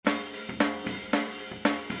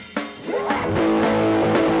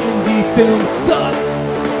film sucks.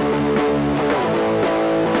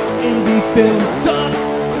 Indie film sucks.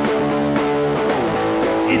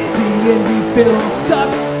 It's the Indie Film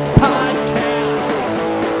Sucks podcast.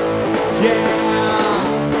 Yeah.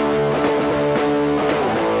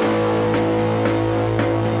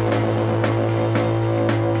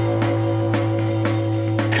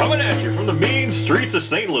 Coming at you from the mean streets of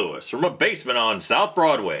St. Louis, from a basement on South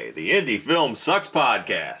Broadway, the Indie Film Sucks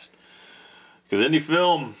podcast. Because indie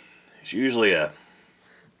film is usually a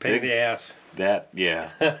pain in the ass.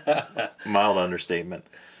 Mild understatement.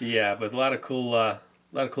 Yeah, but a lot of cool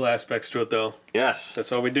aspects to it, though. Yes. That's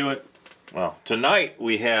why we do it. Well, tonight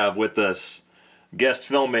we have with us guest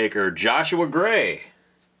filmmaker Joshua Gray.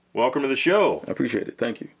 Welcome to the show. I appreciate it.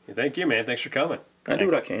 Thank you. Thank you, man. Thanks for coming. I do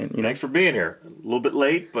what I can. Thanks for being here. A little bit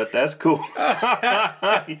late, but that's cool.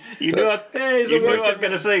 you knew I was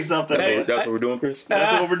going to say something. That's what we're doing, Chris?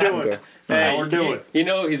 That's what we're doing. Okay. That's what we're doing. You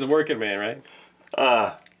know he's a working man, right?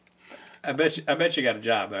 I bet you got a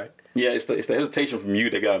job, right? Yeah, it's the hesitation from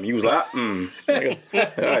you that got me. You was like, All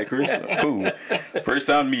right, Chris, cool. First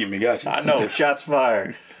time meeting me, got you. I know, shots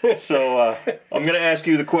fired. So I'm going to ask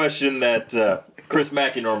you the question that Chris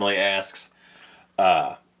Mackey normally asks.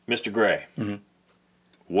 Mr. Gray,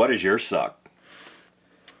 What is your suck?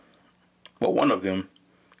 Well, one of them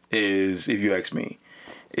is, if you ask me,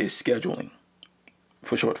 is scheduling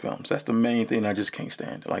for short films. That's the main thing I just can't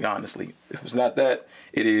stand. Like, honestly, if it's not that,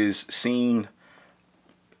 it is seeing,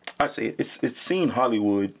 I'd say it's seeing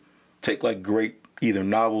Hollywood take like great either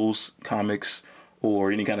novels, comics,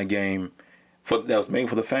 or any kind of game that was made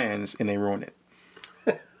for the fans and they ruin it.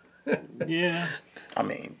 Yeah. I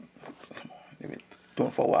mean, come on, they've been doing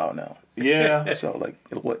it for a while now. Yeah. So like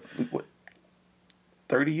what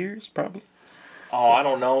 30 years probably? Oh, I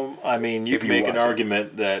don't know. I mean, you can make an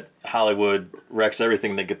argument that Hollywood wrecks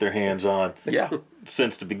everything they get their hands on. Yeah.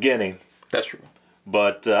 Since the beginning. That's true.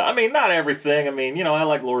 But, I mean, not everything. I mean, I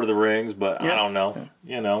like Lord of the Rings, but I don't know.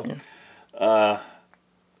 Yeah.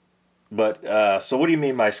 So what do you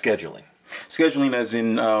mean by scheduling? Scheduling as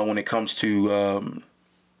in when it comes to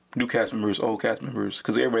new cast members, old cast members,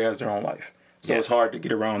 because everybody has their own life. So It's hard to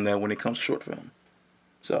get around that when it comes to short film.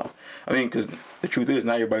 So, I mean, because the truth is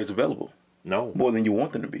not everybody's available. No. More than you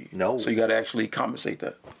want them to be. No. So you got to actually compensate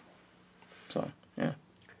that. So, yeah.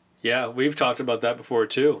 Yeah, we've talked about that before,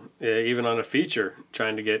 too. Even on a feature,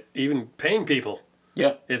 trying to get, even paying people.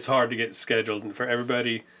 Yeah. It's hard to get scheduled. And for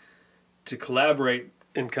everybody to collaborate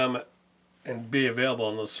and come and be available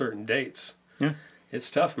on those certain dates. Yeah. It's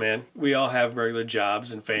tough, man. We all have regular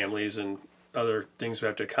jobs and families and other things we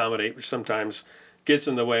have to accommodate, which sometimes gets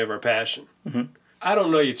in the way of our passion. Mm-hmm. I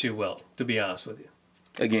don't know you too well, to be honest with you.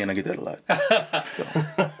 Again, I get that a lot.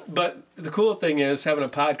 But the cool thing is, having a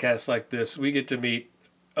podcast like this, we get to meet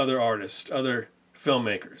other artists, other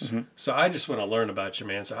filmmakers. Mm-hmm. So I just want to learn about you,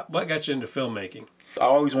 man. So what got you into filmmaking? I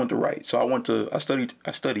always wanted to write. So I studied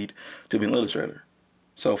to be an illustrator.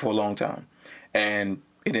 So for a long time. And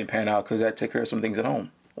it didn't pan out because I had to take care of some things at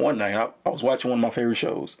home. One night, I was watching one of my favorite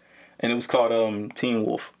shows, and it was called Teen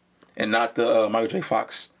Wolf, and not the Michael J.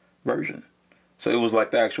 Fox version. So it was like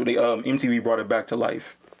the actual, MTV brought it back to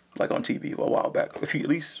life, like on TV a while back, at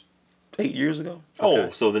least 8 years ago. Oh,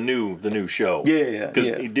 okay. So the new show. Yeah. Because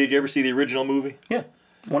did you ever see the original movie? Yeah,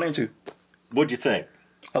 1 and 2. What'd you think?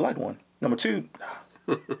 I liked 1. Number 2,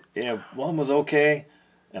 nah. Yeah, 1 was okay,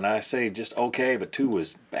 and I say just okay, but 2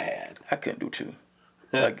 was bad. I couldn't do 2.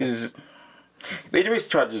 Like, they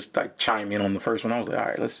just tried to just like chime in on the first one. I was like, all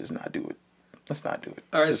right, let's just not do it. Let's not do it.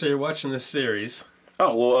 All right, so you're watching this series.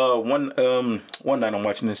 Oh, well, one night I'm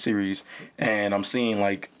watching this series, and I'm seeing,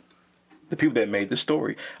 like, the people that made the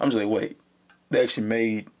story. I'm just like, wait, they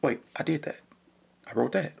actually I did that. I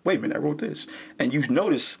wrote that. Wait a minute, I wrote this. And you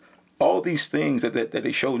notice all these things that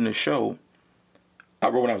they showed in the show, I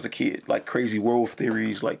wrote when I was a kid. Like crazy werewolf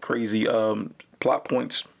theories, like crazy plot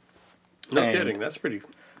points. No kidding. That's pretty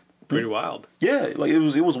wild. Yeah, like it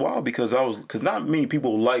was wild because not many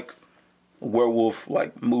people like werewolf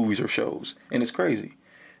like movies or shows, and it's crazy.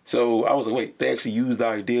 So I was like, wait, they actually used the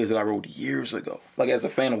ideas that I wrote years ago, like as a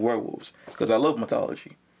fan of werewolves, because I love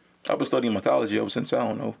mythology. I've been studying mythology ever since, I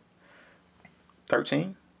don't know,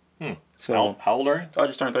 13. So how old are you? I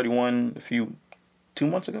just turned 31 2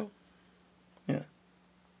 months ago. Yeah.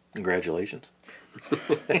 Congratulations.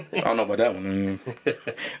 I don't know about that one. I mean,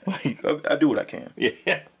 like, I do what I can.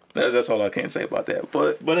 Yeah. That's all I can say about that.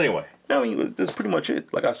 But anyway. I mean, that's pretty much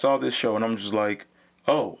it. Like, I saw this show, and I'm just like,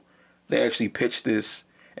 oh, they actually pitched this,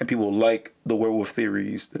 and people like the werewolf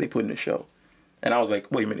theories that they put in the show. And I was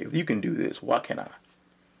like, wait a minute, if you can do this, why can't I?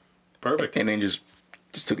 Perfect. And then just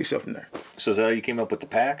took yourself from there. So is that how you came up with the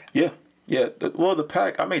PACK? Yeah. Yeah. The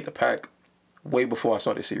PACK. I made the PACK way before I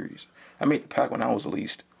saw the series. I made the PACK when I was at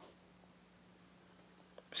least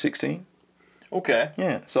 16. Okay.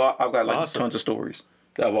 Yeah. So I've got like Awesome. tons of stories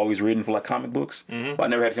that I've always written for like comic books, but I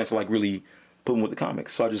never had a chance to like really put them with the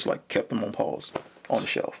comics. So I just like kept them on pause on the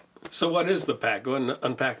shelf. So what is the PACK? Go ahead and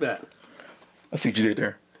unpack that. I see what you did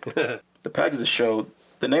there. The PACK is a show.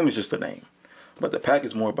 The name is just a name, but the PACK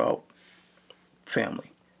is more about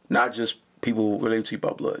family, not just people related to you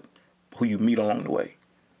by blood, who you meet along the way.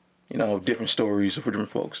 You know, different stories for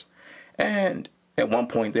different folks, and at one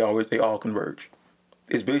point they all converge.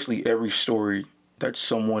 It's basically every story that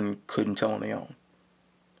someone couldn't tell on their own.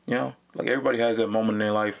 You know, like everybody has that moment in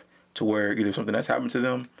their life to where either something that's happened to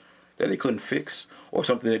them that they couldn't fix, or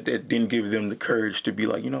something that didn't give them the courage to be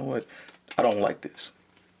like, you know what, I don't like this.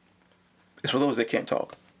 It's for those that can't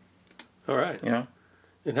talk. All right. You know.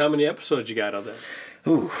 And how many episodes you got of that?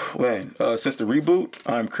 Ooh, man. Since the reboot,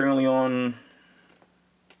 I'm currently on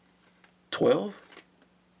 12.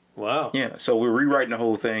 Wow. Yeah, so we're rewriting the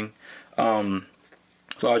whole thing.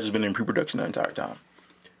 So I've just been in pre-production the entire time.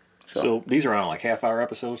 So these are on like half-hour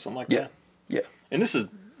episodes, something like Yeah, that? yeah. And it's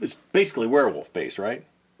basically werewolf-based, right?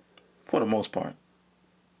 For the most part.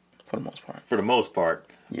 For For the most part.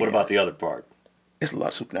 Yeah. What about the other part? It's a lot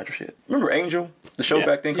of supernatural shit. Remember Angel? The show Yeah.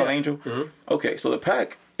 back then called Yeah. Angel? Mm-hmm. Okay, so the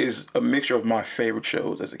PACK is a mixture of my favorite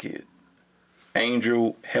shows as a kid.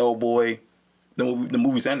 Angel, Hellboy, the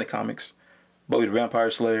movies and the comics. Buffy the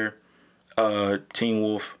Vampire Slayer, Teen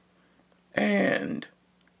Wolf, and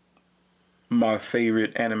my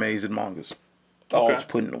favorite animes and mangas. All Okay. just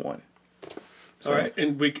put into one. All right.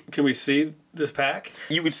 And can we see this PACK?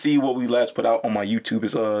 You would see what we last put out on my YouTube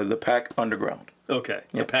is the PACK Underground. Okay.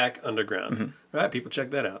 Yeah. The PACK Underground. Mm-hmm. All right, people, check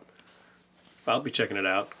that out. I'll be checking it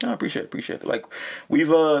out. I appreciate it. Like we've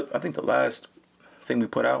I think the last thing we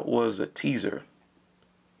put out was a teaser.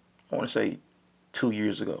 I want to say 2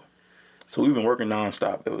 years ago. So we've been working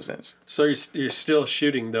nonstop ever since. So you're still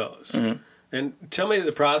shooting those. Mm-hmm. And tell me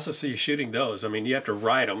the process of you shooting those. I mean, you have to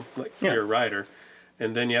write them, like Yeah. you're a writer,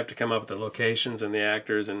 and then you have to come up with the locations and the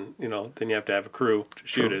actors, and then you have to have a crew to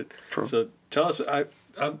shoot True. it. True. So tell us.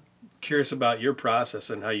 I'm curious about your process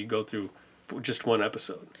and how you go through just one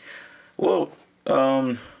episode. Well,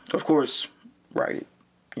 of course, write it.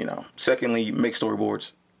 You know. Secondly, make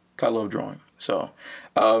storyboards. I love drawing. So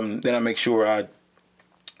then I make sure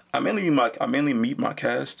I mainly meet my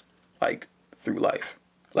cast like through life.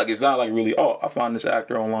 Like it's not like really, I found this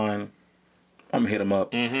actor online, I'm gonna hit him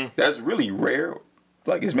up. Mm-hmm. That's really rare.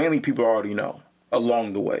 Like it's mainly people I already know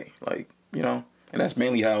along the way. Like, you know, and that's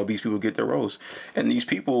mainly how these people get their roles. And these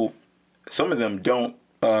people, some of them don't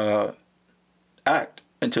act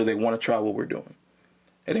until they want to try what we're doing.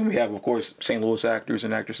 And then we have, of course, St. Louis actors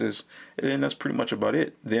and actresses, and then that's pretty much about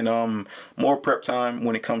it. Then more prep time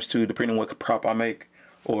when it comes to depending on what prop I make,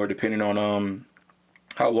 or depending on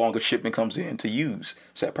how long a shipment comes in to use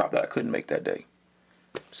that prop that I couldn't make that day.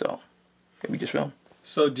 So we just film.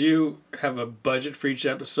 So do you have a budget for each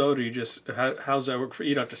episode, or you just how's that work for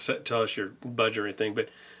you? Don't have to tell us your budget or anything, but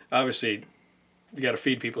obviously you got to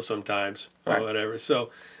feed people sometimes or Right. whatever. So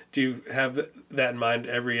do you have that in mind?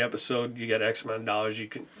 Every episode you got X amount of dollars you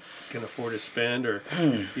can afford to spend, or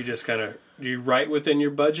you just do you write within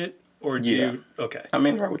your budget, or do you? Okay. I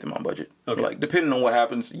mainly write within my budget. Okay. Like depending on what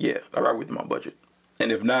happens, yeah, I write within my budget.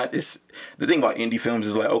 And if not, it's the thing about indie films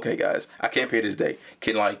is like, okay, guys, I can't pay this day.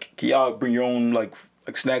 Can y'all bring your own like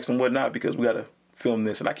snacks and whatnot because we gotta film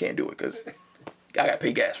this and I can't do it because I gotta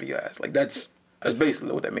pay gas for you guys. Like that's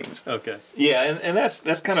basically what that means. Okay. Yeah, and that's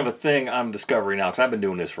kind of a thing I'm discovering now because I've been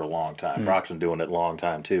doing this for a long time. Brock's been doing it a long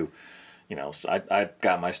time too. You know, so I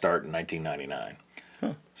got my start in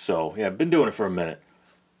 1999. So yeah, I've been doing it for a minute.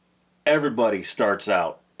 Everybody starts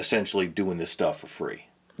out essentially doing this stuff for free.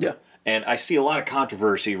 Yeah. And I see a lot of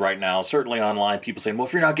controversy right now, certainly online. People saying, well,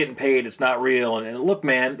 if you're not getting paid, it's not real. And look,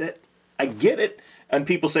 man, I get it. And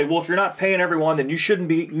people say, well, if you're not paying everyone, then you shouldn't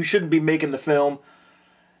be making the film.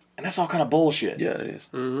 And that's all kind of bullshit. Yeah, it is.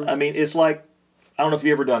 Mm-hmm. I mean, it's like, I don't know if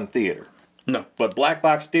you've ever done theater. No. But black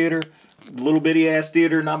box theater, little bitty ass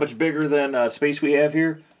theater, not much bigger than space we have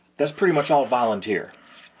here, that's pretty much all volunteer.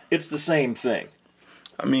 It's the same thing.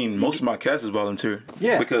 I mean, most of my cast is volunteer.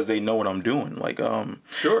 Yeah. Because they know what I'm doing. Like,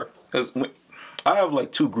 Sure. because I have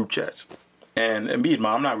like 2 group chats, and me and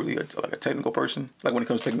I'm not really a technical person. Like when it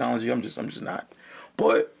comes to technology, I'm just not.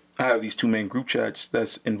 But I have these 2 main group chats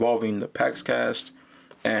that's involving the PAX cast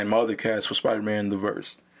and my other cast for Spider-Man The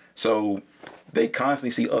Verse. So they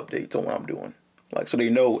constantly see updates on what I'm doing. Like, so they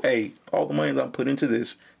know, hey, all the money that I'm put into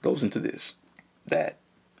this goes into this, that,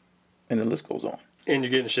 and the list goes on. And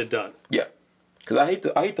you're getting shit done. Yeah. Because I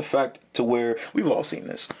hate the fact to where we've all seen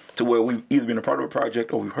this, to where we've either been a part of a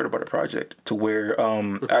project or we've heard about a project, to where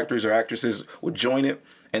actors or actresses would join it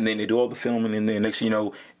and then they do all the filming and then next thing you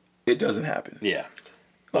know, it doesn't happen. Yeah.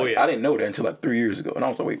 Like, I didn't know that until like 3 years ago, and I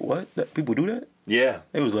was like, wait, what? People do that? Yeah.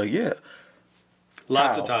 It was like, yeah.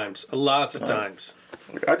 Lots of times.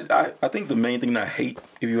 I think the main thing that I hate,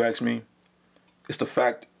 if you ask me, is the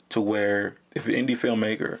fact to where if an indie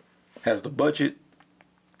filmmaker has the budget,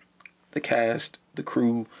 the cast, the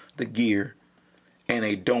crew, the gear, and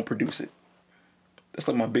they don't produce it. That's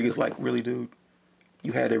like my biggest, like, really, dude,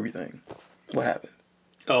 you had everything. What happened?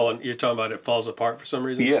 Oh, and you're talking about it falls apart for some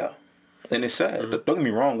reason? Yeah. And it's sad. Mm-hmm. Don't get me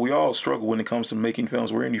wrong. We all struggle when it comes to making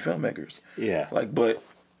films. We're indie filmmakers. Yeah. Like, but...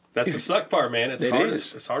 That's the suck part, man.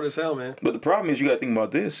 It's hard as hell, man. But the problem is you got to think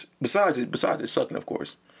about this. Besides it sucking, of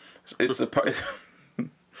course. It's the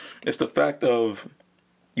fact of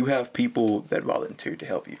you have people that volunteered to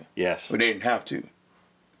help you. Yes. But they didn't have to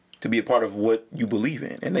be a part of what you believe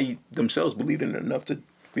in. And they themselves believed in it enough to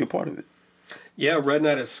be a part of it. Yeah, Red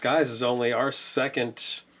Night of Skies is only our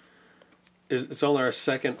second... It's only our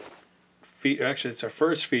second... Actually, it's our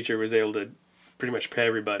first feature was able to pretty much pay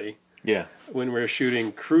everybody. Yeah. When we were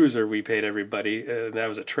shooting Cruiser, we paid everybody. That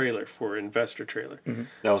was a trailer for investor trailer. Mm-hmm.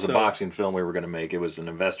 That was a boxing film we were going to make. It was an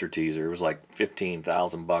investor teaser. It was like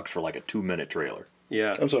 $15,000 for like a 2-minute trailer.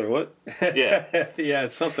 Yeah. I'm sorry, what? Yeah. Yeah,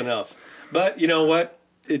 it's something else. But you know what?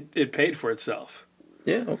 It paid for itself.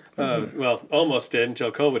 Yeah. Well, almost did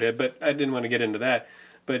until COVID hit, but I didn't want to get into that.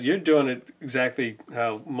 But you're doing it exactly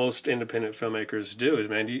how most independent filmmakers do. Is,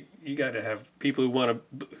 man, you got to have people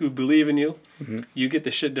who believe in you. Mm-hmm. You get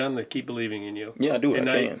the shit done. They keep believing in you. Yeah, I do what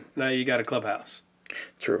I can. Now you got a clubhouse.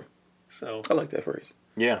 True. So I like that phrase.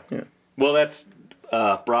 Yeah. Well, that's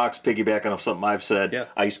Brock's piggybacking off something I've said. Yeah.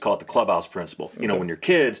 I used to call it the clubhouse principle. You know, when you're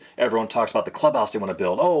kids, everyone talks about the clubhouse they want to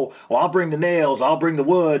build. Oh, well, I'll bring the nails, I'll bring the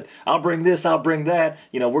wood, I'll bring this, I'll bring that.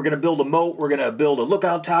 You know, we're going to build a moat, we're going to build a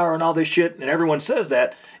lookout tower and all this shit. And everyone says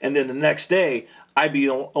that. And then the next day, I'd be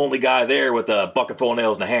the only guy there with a bucket full of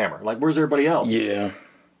nails and a hammer. Like, where's everybody else? Yeah.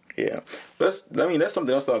 Yeah. That's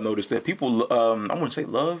something else I've noticed that people, I wouldn't say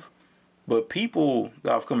love, but people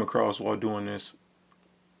that I've come across while doing this,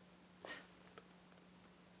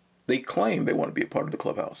 they claim they want to be a part of the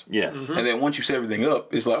clubhouse. Yes. Mm-hmm. And then once you set everything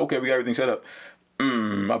up, it's like, okay, we got everything set up.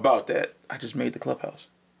 About that, I just made the clubhouse.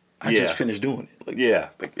 I just finished doing it. Like, yeah.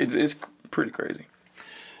 Like it's pretty crazy.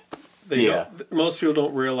 Most people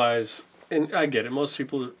don't realize, and I get it, most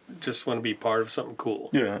people just want to be part of something cool,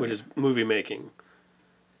 which is movie making.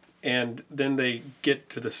 And then they get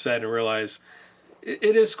to the set and realize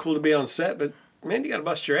it is cool to be on set, but man, you got to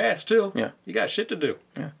bust your ass too. Yeah. You got shit to do.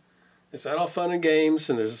 Yeah. It's not all fun and games,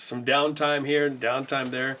 and there's some downtime here and downtime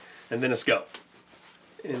there, and then it's go.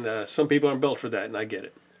 And some people aren't built for that, and I get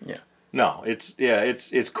it. Yeah. No,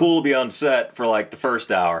 it's cool to be on set for like the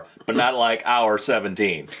first hour, but not like hour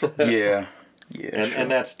 17. Yeah.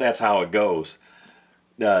 And that's how it goes.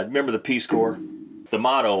 Remember the Peace Corps? The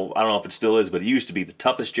motto, I don't know if it still is, but it used to be the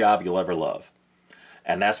toughest job you'll ever love.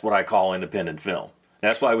 And that's what I call independent film.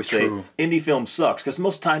 That's why we say indie film sucks, because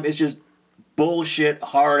most of the time it's just bullshit,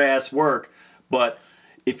 hard-ass work. But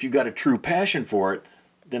if you got a true passion for it,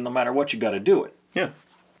 then no matter what, you got to do it. Yeah.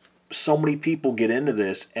 So many people get into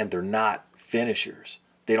this, and they're not finishers.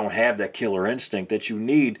 They don't have that killer instinct that you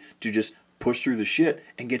need to just push through the shit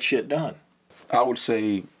and get shit done. I would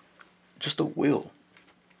say just a will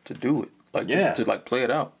to do it. Like, to like, play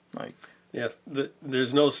it out. Like, yes,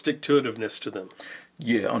 there's no stick-to-itiveness to them.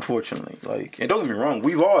 Yeah, unfortunately. Like, and don't get me wrong,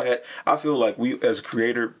 we've all had, I feel like we, as a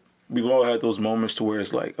creator, we've all had those moments to where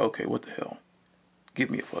it's like, okay, what the hell? Give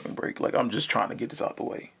me a fucking break. Like, I'm just trying to get this out the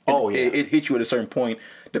way. And it hits you at a certain point,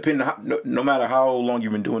 depending on how, no matter how long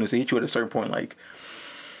you've been doing this, it hits you at a certain point, like,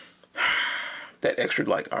 that extra,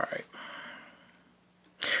 like, all right,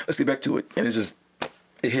 let's get back to it. And it's just,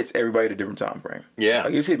 it hits everybody at a different time frame. Yeah.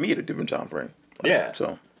 Like, it's hit me at a different time frame. Like, yeah.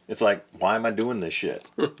 So. It's like, why am I doing this shit?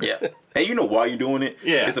 Yeah. And you know why you're doing it?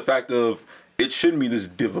 Yeah. It's a fact of, it shouldn't be this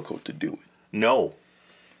difficult to do it. No.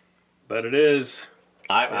 But it is.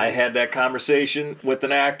 I had that conversation with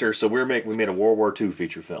an actor. So we made a World War II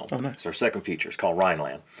feature film. Oh, nice. It's our second feature. It's called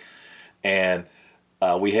Rhineland. And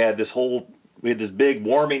we had this big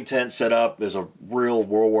warming tent set up. There's a real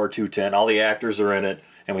World War II tent. All the actors are in it.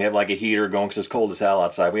 And we have like a heater going because it's cold as hell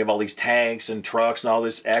outside. We have all these tanks and trucks and all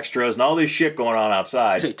this extras and all this shit going on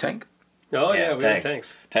outside. You say tank? Oh, yeah, we have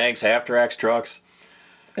tanks. Tanks, half-tracks, trucks.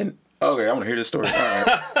 And okay, I want to hear this story. All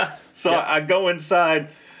right. So I go inside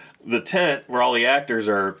the tent where all the actors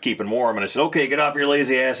are keeping warm, and I said, okay, get off your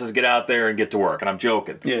lazy asses, get out there and get to work. And I'm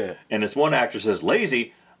joking. Yeah. And this one actor says,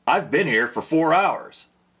 lazy? I've been here for 4 hours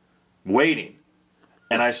waiting.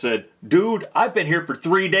 And I said, dude, I've been here for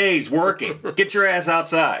 3 days working. Get your ass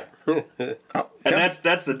outside. And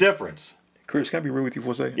that's the difference. Chris, can I be real with you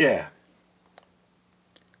for a second? Yeah.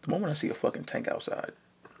 The moment I see a fucking tank outside,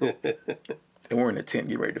 and we're in a tent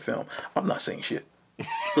getting ready to film, I'm not saying shit.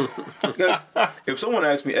 If someone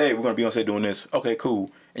asks me, hey, we're going to be on set doing this, okay, cool,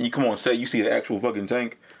 and you come on set, you see the actual fucking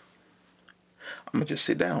tank, I'm going to just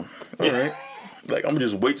sit down. All right? Like, I'm going to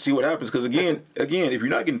just wait to see what happens. Because, again, if you're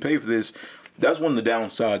not getting paid for this, that's one of the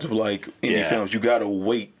downsides of, like, indie films. You got to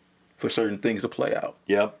wait for certain things to play out.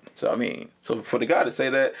 Yep. So, I mean, for the guy to say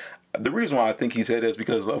that, the reason why I think he said that is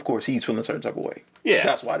because, of course, he's feeling a certain type of way. Yeah.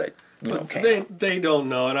 That's why they don't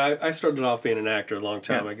know. And I started off being an actor a long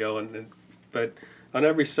time ago. But on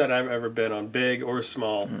every set I've ever been on, big or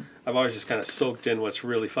small, I've always just kind of soaked in what's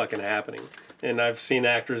really fucking happening. And I've seen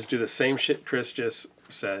actors do the same shit Chris just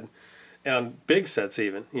said. On big sets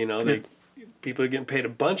even, people are getting paid a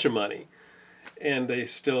bunch of money. And they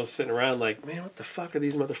still sitting around like, man, what the fuck are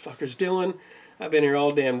these motherfuckers doing? I've been here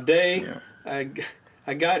all damn day. Yeah.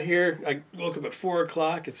 I got here. I woke up at 4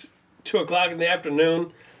 o'clock. It's 2 o'clock in the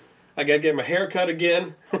afternoon. I got to get my hair cut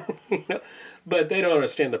again. But they don't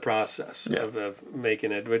understand the process of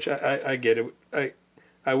making it, which I get it.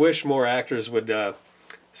 I wish more actors would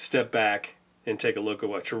step back and take a look at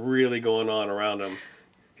what's really going on around them.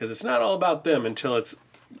 Because it's not all about them until the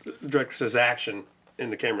director says action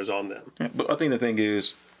and the camera's on them. Yeah, but I think the thing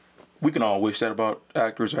is, we can all wish that about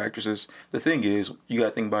actors or actresses. The thing is, you got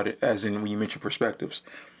to think about it as in when you mention perspectives.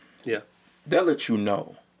 Yeah. That lets you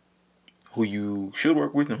know who you should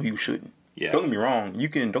work with and who you shouldn't. Yes. Don't get me wrong.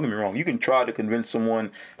 You can try to convince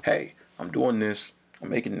someone, hey, I'm doing this, I'm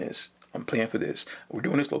making this, I'm playing for this, we're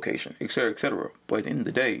doing this location, etc., etc. But at the end of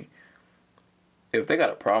the day, if they got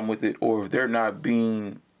a problem with it or if they're not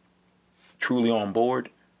being truly on board,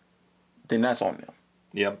 then that's on them.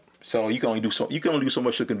 Yep. So you can only do so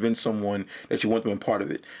much to convince someone that you want them a part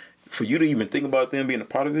of it. For you to even think about them being a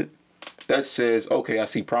part of it, that says, okay, I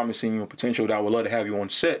see promising and potential that I would love to have you on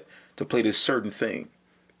set to play this certain thing.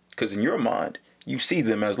 Because in your mind, you see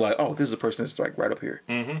them as like, oh, this is a person that's like right up here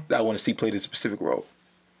that I want to see play this specific role.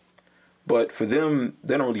 But for them,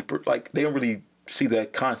 they don't really see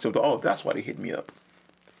that concept of, oh, that's why they hit me up.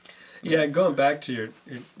 Yeah, going back to your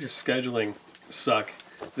scheduling suck.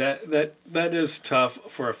 That is tough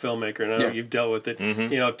for a filmmaker, and I know you've dealt with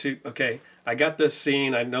it. I got this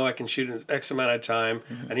scene. I know I can shoot in X amount of time.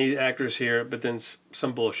 I need actors here, but then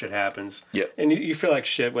some bullshit happens. Yeah. And you feel like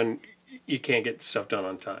shit when you can't get stuff done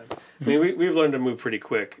on time. I mean, we've learned to move pretty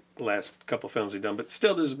quick the last couple films we've done, but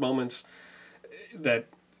still there's moments that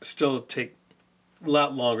still take a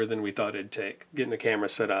lot longer than we thought it'd take. Getting the camera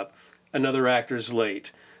set up. Another actor's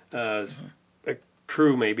late. A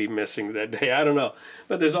crew may be missing that day. I don't know.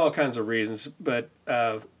 But there's all kinds of reasons. But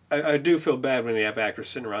I do feel bad when you have actors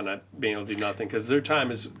sitting around not being able to do nothing because their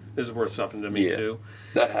time is worth something to me too.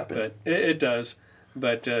 That happened. But it does.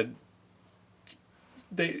 But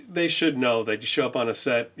they should know that you show up on a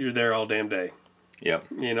set, you're there all damn day.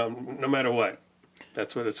 Yep. No matter what.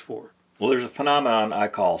 That's what it's for. Well, there's a phenomenon I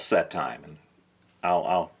call set time. And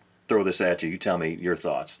I'll throw this at you. You tell me your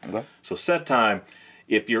thoughts. Okay. So set time,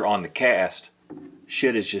 if you're on the cast,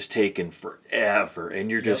 shit is just taking forever, and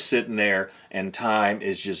you're just sitting there, and time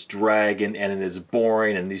is just dragging, and it is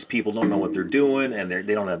boring, and these people don't know what they're doing, and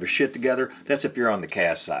they don't have their shit together. That's if you're on the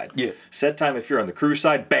cast side. Yeah. Set time, if you're on the crew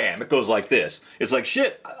side, bam, it goes like this. It's like,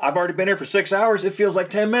 shit, I've already been here for 6 hours. It feels like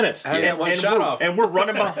 10 minutes. I got one shot off. And we're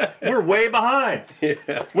running behind. We're way behind.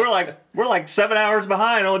 Yeah. We're like 7 hours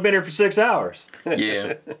behind. Only been here for 6 hours.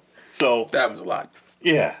 Yeah. So that happens a lot.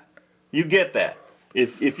 Yeah. You get that.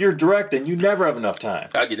 If you're directing, you never have enough time.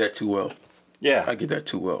 I get that too well. Yeah. I get that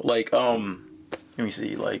too well. Like, let me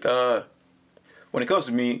see. Like, when it comes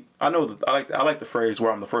to me, I know that I like the phrase where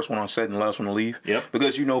I'm the first one on set and the last one to leave. Yep.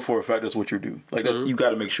 Because you know for a fact that's what you do. Like, that's you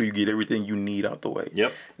got to make sure you get everything you need out the way.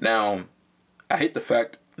 Yep. Now, I hate the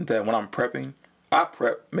fact that when I'm prepping, I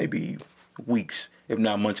prep maybe weeks, if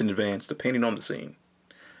not months in advance, depending on the scene.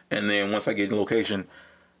 And then once I get in location,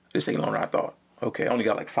 this ain't longer than I thought. Okay, I only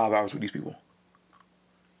got like 5 hours with these people.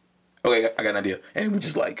 Okay, I got an idea. And we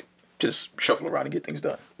just shuffle around and get things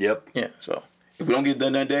done. Yep. Yeah, so if we don't get it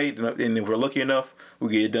done that day, and if we're lucky enough, we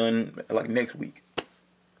get it done like next week.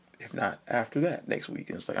 If not, after that, next week.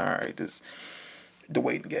 And it's like, all right, this the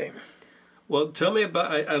waiting game. Well, tell me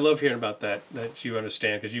about, I love hearing about that you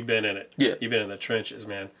understand, because you've been in it. Yeah. You've been in the trenches,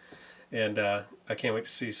 man. And I can't wait to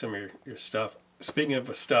see some of your stuff. Speaking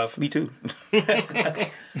of stuff. Me too.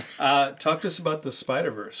 Talk to us about the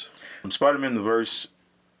Spider-Verse. Spider-Man the Verse,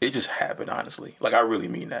 it just happened, honestly. Like, I really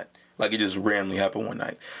mean that. Like, it just randomly happened one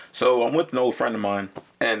night. So I'm with an old friend of mine,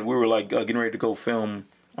 and we were like getting ready to go film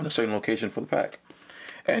on a certain location for the pack.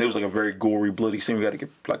 And it was like a very gory, bloody scene we got to get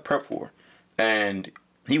like prepped for. And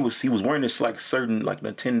he was wearing this like certain like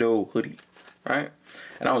Nintendo hoodie, right?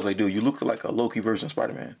 And I was like, dude, you look like a low-key version of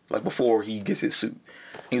Spider-Man. Like before he gets his suit.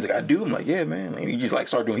 He's like, I do. I'm like, yeah, man. And he just like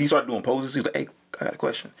started doing poses. He was like, hey, I got a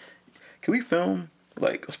question. Can we film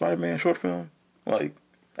like a Spider-Man short film like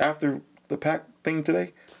after the pack thing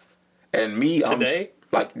today? And me, today? I'm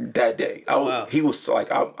like that day. Wow. He was like,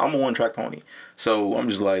 I'm a one-track pony. So I'm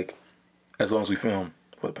just like, as long as we film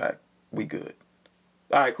for the pack, we good.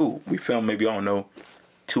 All right, cool. We filmed maybe, I don't know,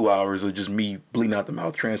 2 hours of just me bleeding out the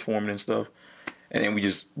mouth, transforming and stuff. And then we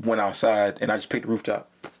just went outside, and I just picked the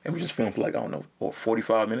rooftop. And we just filmed for like, I don't know,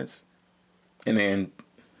 45 minutes. And then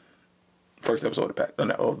first episode of the pack,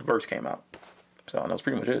 the verse came out. So that was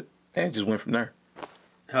pretty much it. And it just went from there.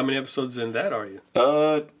 How many episodes in that are you?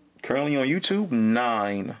 Currently on YouTube,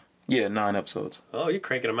 9. Yeah, 9 episodes. Oh, you're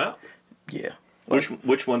cranking them out. Yeah.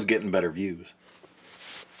 Which one's getting better views?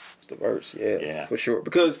 The verse, yeah, for sure.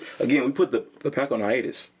 Because again, we put the pack on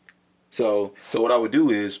hiatus. So what I would do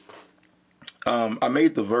is, I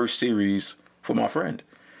made the verse series for my friend.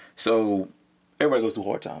 So everybody goes through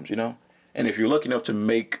hard times, you know. And if you're lucky enough to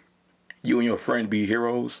make you and your friend be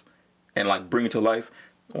heroes and like bring it to life,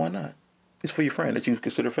 why not? It's for your friend that you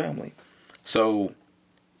consider family. So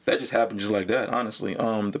that just happened just like that, honestly.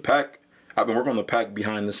 The pack, I've been working on the pack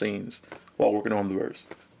behind the scenes while working on the verse.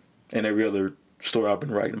 And every other story I've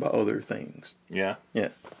been writing about other things. Yeah? Yeah.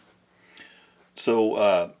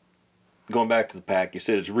 So, going back to the pack, you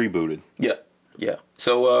said it's rebooted. Yeah. Yeah.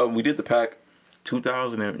 So, we did the pack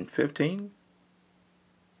 2015?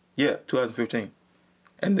 Yeah, 2015.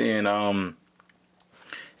 And then,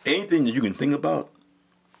 anything that you can think about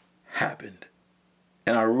happened.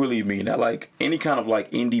 And I really mean that. Like, any kind of, like,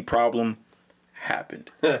 indie problem happened.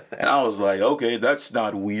 And I was like, okay, that's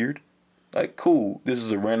not weird. Like, cool. This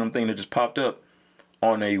is a random thing that just popped up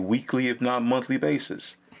on a weekly, if not monthly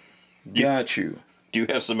basis. Got you. Do you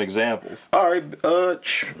have some examples? All right.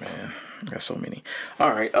 Man, I got so many. All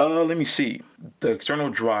right. Let me see. The external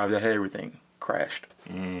drive that had everything crashed.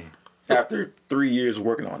 After 3 years of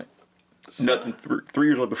working on it. Nothing. 3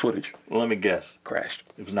 years worth of footage. Well, let me guess. Crashed.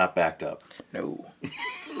 It was not backed up. No.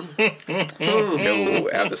 No.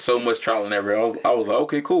 After so much trial and error, I was like,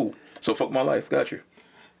 okay, cool. So fuck my life. Got you.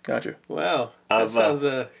 Wow. That sounds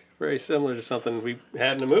very similar to something we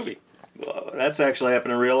had in a movie. That's actually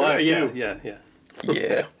happened in real life, too. Yeah. Yeah.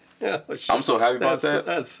 Yeah, I'm so happy about that.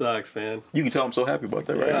 That sucks, man. You can tell I'm so happy about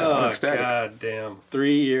that right now. I'm ecstatic. God damn.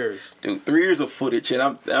 3 years. Dude, 3 years of footage, and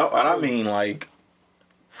I mean like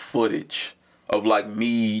footage of like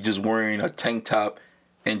me just wearing a tank top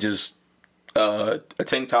and just a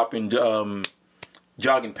tank top and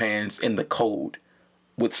jogging pants in the cold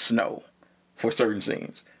with snow for certain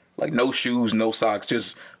scenes. Like no shoes, no socks,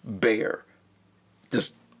 just bare,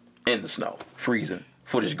 just in the snow, freezing.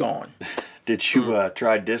 Footage gone. Did you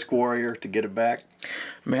try Disc Warrior to get it back?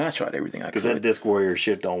 Man, I tried everything I could. Because that Disc Warrior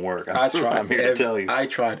shit don't work. I tried. I'm here to tell you. I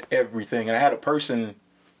tried everything, and I had a person.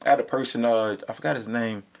 I forgot his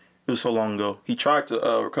name. It was so long ago. He tried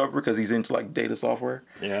to recover because he's into like data software.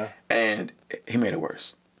 Yeah. And he made it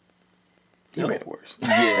worse. He made it worse.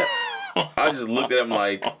 Yeah. I just looked at him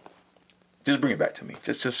like, just bring it back to me.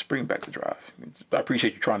 Just bring back the drive. I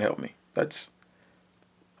appreciate you trying to help me. That's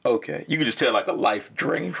okay. You can just tell like a life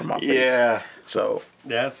drain from my face. Yeah. So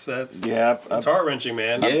that's yeah. It's heart wrenching,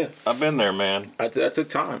 man. Yeah. I've been there, man. I took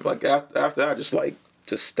time. Like after that, I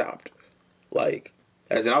just stopped. Like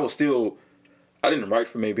as in I didn't write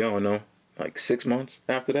for maybe, I don't know, like 6 months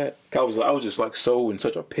after that. I was just like so in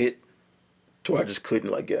such a pit to where I just couldn't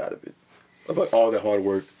like get out of it. Of like all that hard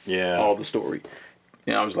work. Yeah. All the story.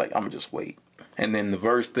 And I was like, I'm gonna just wait. And then the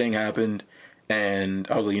verse thing happened, and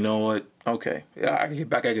I was like, you know what? Okay, yeah, I can get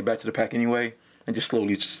back to the pack anyway, and just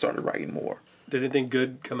slowly just started writing more. Did anything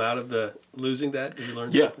good come out of the losing that? Did you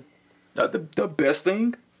learn something? The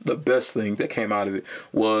best thing that came out of it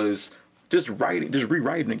was just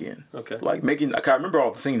rewriting again. Okay. Like I remember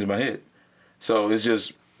all the scenes in my head, so it's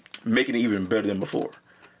just making it even better than before.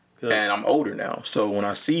 Good. And I'm older now, so when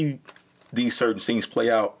I see these certain scenes play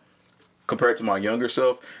out compared to my younger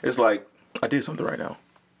self, it's like I did something right now.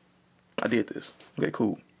 I did this. Okay,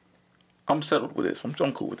 cool. I'm settled with this. I'm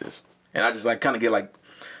cool with this. And I just like kind of get like,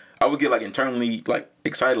 I would get like internally like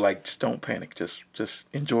excited, like just don't panic. Just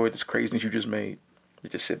enjoy this craziness you just made. You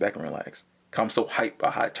just sit back and relax. I'm so hyped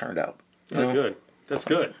by how it turned out. That's good. That's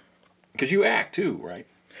good. Because you act too, right?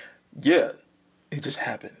 Yeah. It just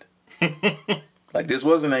happened. Like this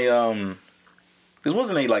wasn't a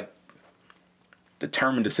like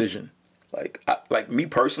determined decision. Like me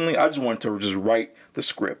personally, I just wanted to just write the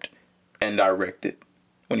script and direct it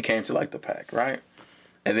when it came to like the pack, right?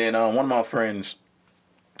 And then one of my friends,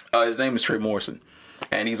 his name is Trey Morrison,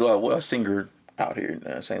 and he's a singer out here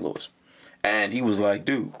in St. Louis. And he was like,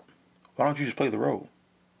 dude, why don't you just play the role?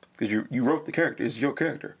 Because you wrote the character. It's your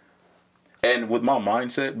character. And with my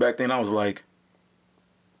mindset back then, I was like,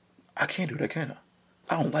 I can't do that, can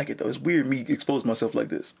I? I don't like it, though. It's weird me expose myself like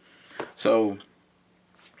this. So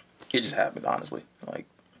it just happened, honestly. Like,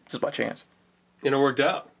 just by chance. And it worked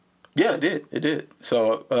out. Yeah, it did. It did.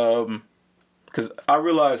 So, because I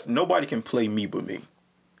realized nobody can play me but me.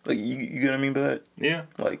 Like, you get what I mean by that? Yeah.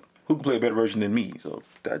 Like, who can play a better version than me? So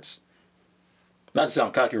that's not to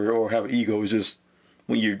sound cocky or have an ego. It's just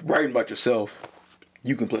when you're writing about yourself,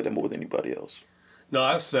 you can play that more than anybody else. No,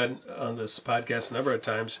 I've said on this podcast a number of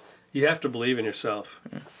times, you have to believe in yourself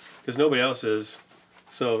because nobody else is.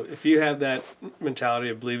 So if you have that mentality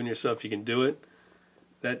of believing in yourself, you can do it.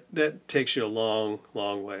 That takes you a long,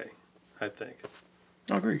 long way, I think.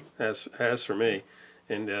 I agree. As for me,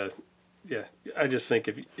 and yeah, I just think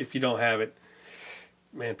if you don't have it,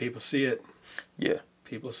 man, people see it. Yeah.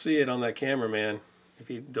 People see it on that camera, man. If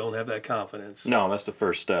you don't have that confidence. No, that's the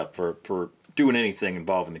first step for doing anything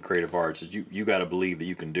involving the creative arts. Is you got to believe that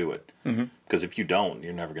you can do it. Because if you don't,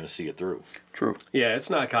 you're never going to see it through. True. Yeah, it's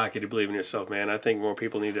not cocky to believe in yourself, man. I think more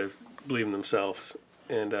people need to believe in themselves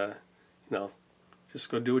and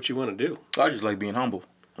just go do what you want to do. I just like being humble.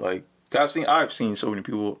 Like I've seen so many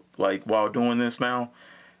people like while doing this now,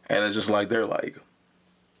 and it's just like they're like,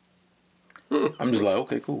 I'm just like,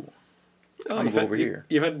 okay, cool. I'm gonna go over here.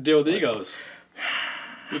 You've had to deal with egos.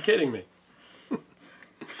 You're kidding me.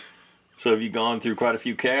 So have you gone through quite a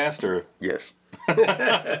few casts, or Yes.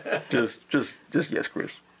 just yes,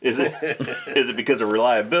 Chris. is it because of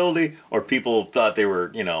reliability, or people thought they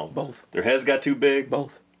were, Both. their heads got too big?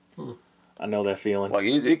 Both. I know that feeling. Like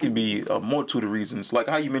it could be a multitude of reasons. Like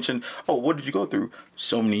how you mentioned, what did you go through?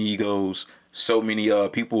 So many egos, so many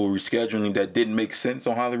people rescheduling that didn't make sense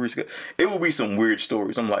on how they reschedule. It would be some weird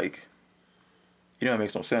stories. I'm like, it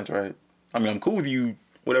makes no sense, right? I mean, I'm cool with you,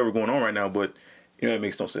 whatever going on right now, but it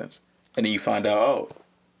makes no sense. And then you find out,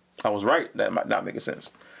 I was right. That might not make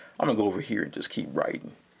sense. I'm gonna go over here and just keep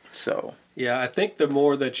writing. So yeah, I think the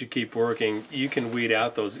more that you keep working, you can weed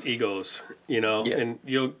out those egos, and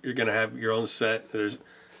you're gonna have your own set.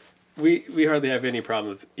 We hardly have any problem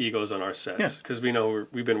with egos on our sets because we know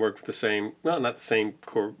we've been worked with the same, well, not the same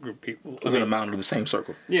core group of people. we're gonna mount to the same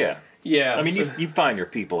circle. Yeah. Yeah, I mean, you find your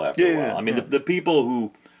people after a while. I mean, the people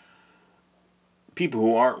who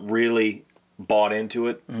aren't really bought into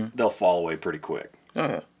it, they'll fall away pretty quick. Oh,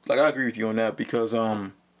 yeah. Like I agree with you on that because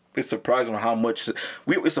it's surprising how much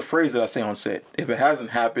it's a phrase that I say on set. If it hasn't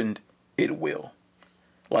happened, it will.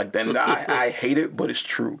 Like then I hate it, but it's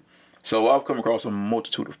true. So I've come across a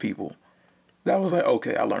multitude of people that was like,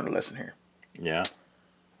 okay, I learned a lesson here. Yeah.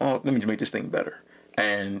 Well, let me make this thing better.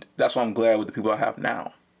 And that's why I'm glad with the people I have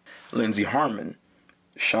now. Lindsay Harmon,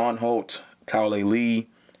 Sean Holt, Kyle A. Lee,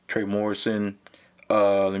 Trey Morrison,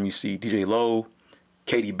 let me see, DJ Lowe,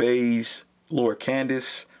 Katie Bays, Laura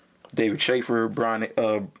Candace, David Schaefer,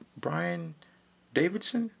 Brian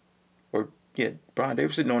Davidson, Brian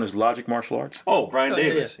Davidson, known as Logic Martial Arts. Oh, Brian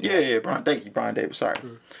Davis. Yeah, Brian. Thank you, Brian Davis. Sorry,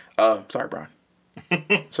 sorry, Brian.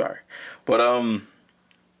 Sorry, but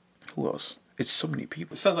who else? It's so many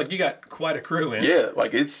people. It sounds like you got quite a crew, man. Yeah,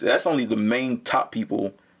 like that's only the main top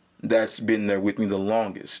people that's been there with me the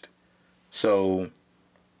longest. So,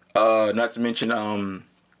 not to mention my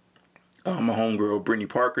homegirl Brittany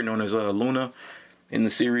Parker, known as Luna, in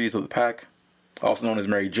the series of the Pack, also known as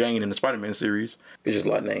Mary Jane in the Spider-Man series. It's just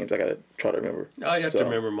a lot of names I gotta try to remember. Oh, you have to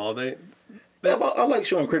remember them all. I like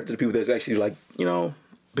showing credit to the people that's actually like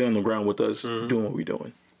been on the ground with us doing what we're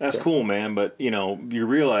doing. That's cool, man. But you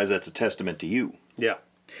realize that's a testament to you. Yeah.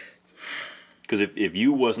 Because if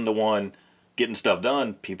you wasn't the one getting stuff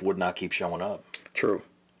done, people would not keep showing up. True.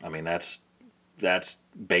 I mean, that's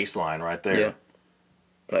baseline right there. Yeah.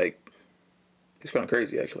 Like, it's kind of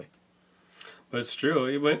crazy, actually. But it's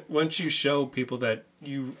true. Once you show people that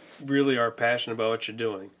you really are passionate about what you're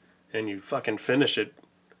doing and you fucking finish it,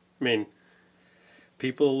 I mean,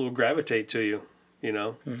 people will gravitate to you,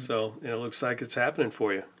 So, it looks like it's happening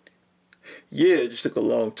for you. Yeah, it just took a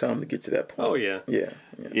long time to get to that point. Oh, yeah. Yeah.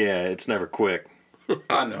 Yeah, it's never quick.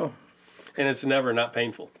 I know. And it's never not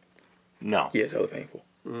painful. No. Yeah, it's hella painful.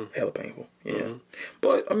 Hella painful. Yeah.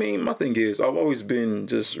 But, I mean, my thing is, I've always been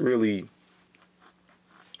just really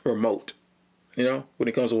remote, when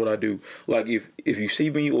it comes to what I do. Like, if you see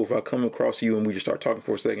me or if I come across you and we just start talking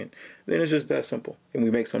for a second, then it's just that simple. And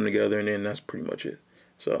we make something together and then that's pretty much it.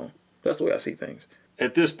 So, That's the way I see things.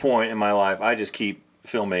 At this point in my life, I just keep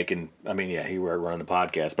filmmaking. I mean, yeah, we're running the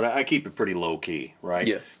podcast, but I keep it pretty low key, right?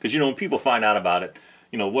 Yeah. Because, when people find out about it,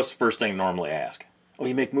 what's the first thing they normally ask? Oh,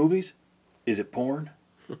 you make movies? Is it porn?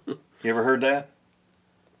 You ever heard that?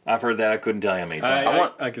 I've heard that. I couldn't tell you how many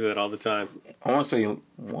times. I get that all the time. I want to say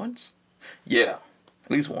once. Yeah,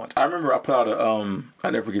 at least once. I remember I put out a I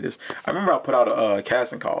never forget this. I remember I put out a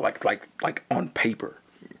casting call like on paper.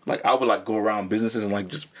 Like I would like go around businesses and like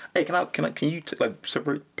just, hey, can you like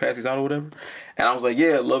separate pass these out or whatever? And I was like,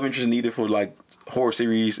 yeah, love interest needed for like horror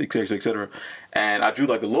series, etc., etc. And I drew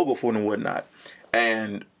like the logo for it and whatnot.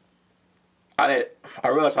 And I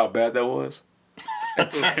realized how bad that was.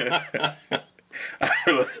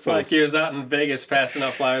 Like you was out in Vegas passing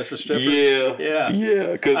out flyers for strippers.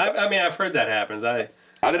 Yeah. Cause I mean, I've heard that happens. I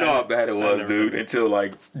didn't know how bad it was, dude, until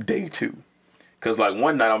like day 2. Cause like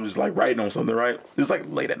one night I'm just like writing on something, right? It's like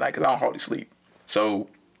late at night because I don't hardly sleep. So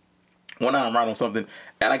one night I'm writing on something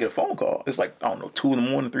and I get a phone call. It's like, I don't know, 2 in the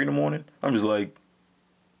morning, 3 in the morning. I'm just like,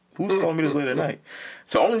 who's calling me this late at night?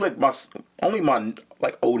 So only my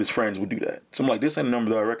like oldest friends would do that. So I'm like, this ain't a number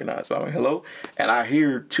that I recognize. So I'm like, hello, and I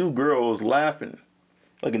hear 2 girls laughing,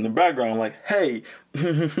 like in the background, like, hey,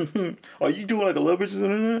 are you doing like a love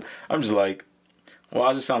bitches? I'm just like, well,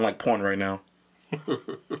 I just sound like porn right now.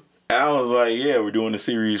 And I was like, yeah, we're doing a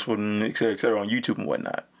series for et cetera, on YouTube and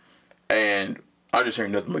whatnot. And I just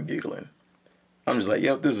heard nothing but giggling. I'm just like,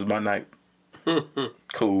 yep, this is my night.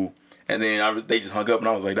 Cool. And then they just hung up, and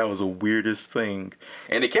I was like, that was the weirdest thing.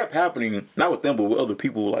 And it kept happening, not with them, but with other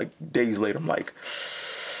people, like, days later. I'm like,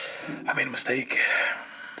 I made a mistake.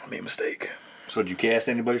 So did you cast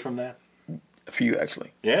anybody from that? A few,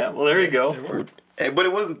 actually. Yeah, well, there you go. But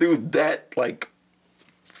it wasn't through that, like,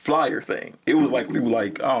 flyer thing. It was, like, through,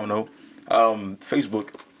 like, I don't know,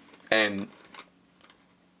 Facebook and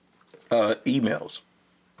emails.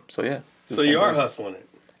 So, yeah. So you are hustling it.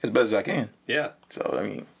 As best as I can. Yeah. So, I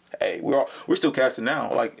mean, hey, we're still casting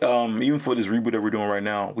now. Like, even for this reboot that we're doing right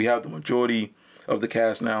now, we have the majority of the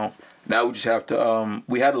cast now. Now we just have to,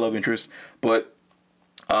 we had a love interest, but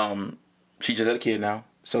she just had a kid now.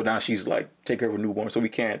 So now she's like, take care of her newborn. So we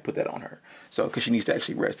can't put that on her. So, because she needs to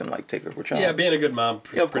actually rest and like take care of her child. Yeah, being a good mom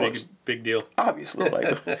is yeah, a pretty big deal. Obviously.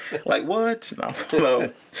 Like what?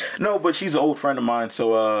 No, but she's an old friend of mine.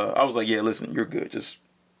 So I was like, yeah, listen, you're good.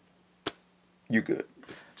 You're good.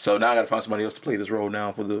 So now I got to find somebody else to play this role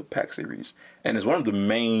now for the PACK series. And it's one of the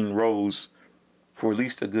main roles for at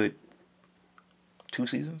least a good 2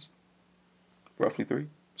 seasons. Roughly 3.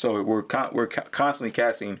 So we're constantly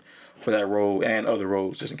casting for that role and other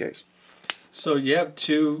roles just in case. So you have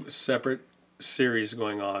 2 separate series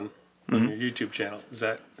going on your YouTube channel. Is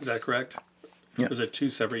that correct? Yeah. Or is it 2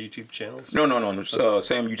 separate YouTube channels? No.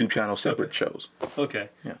 Same YouTube channel, separate shows. Okay.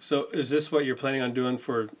 Yeah. So is this what you're planning on doing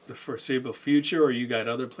for the foreseeable future, or you got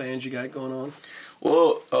other plans you got going on?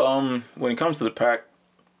 Well, when it comes to the PACK,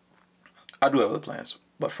 I do have other plans.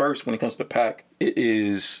 But first, when it comes to the PACK,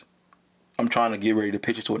 I'm trying to get ready to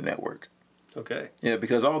pitch it to a network. Okay. Yeah,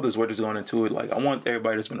 because all this work is going into it. Like, I want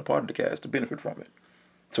everybody that's been a part of the cast to benefit from it,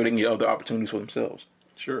 so they can get other opportunities for themselves.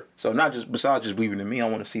 Sure. So besides just believing in me, I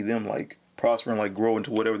want to see them like prosper and like grow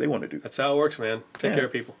into whatever they want to do. That's how it works, man. Take care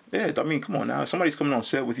of people. Yeah, I mean, come on now. If somebody's coming on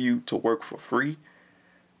set with you to work for free,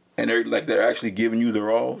 and they're actually giving you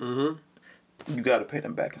their all, you got to pay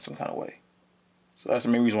them back in some kind of way. So that's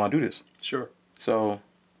the main reason why I do this. Sure. So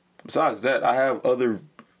besides that, I have other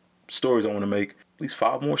stories I want to make. At least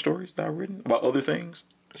 5 more stories that I've written about other things.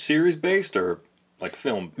 Series based or like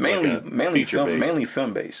film? Mainly film. Mainly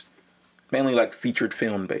film based. Mainly like featured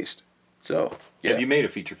film based. So yeah. Have you made a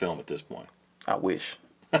feature film at this point? I wish.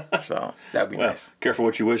 So that'd be nice. Careful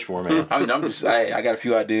what you wish for, man. I got a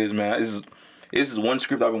few ideas, man. This is one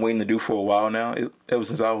script I've been waiting to do for a while now. Ever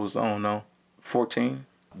since I was, I don't know, 14.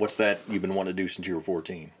 What's that you've been wanting to do since you were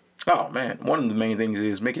 14? Oh man, one of the main things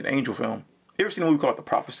is make an angel film. You ever seen a movie called The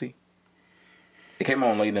Prophecy? It came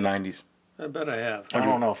on late in the 90s. I bet I have. I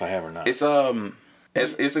don't know if I have or not. It's an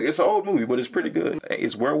old movie, but it's pretty good.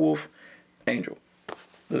 It's werewolf, angel.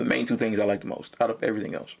 They're the main 2 things I like the most out of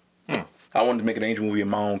everything else. I wanted to make an angel movie in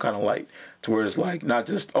my own kind of light, to where it's like not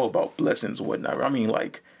just about blessings or whatnot. I mean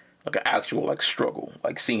like an actual like struggle,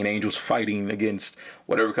 like seeing angels fighting against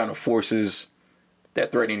whatever kind of forces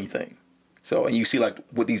that threaten anything. So, and you see like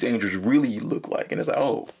what these angels really look like, and it's like,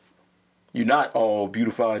 oh, you're not all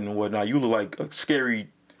beautified and whatnot. You look like a scary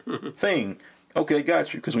thing. Okay,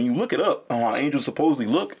 got you. Because when you look it up on how angels supposedly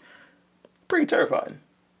look, pretty terrifying.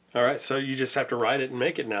 All right, so you just have to write it and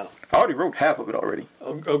make it now. I already wrote half of it already.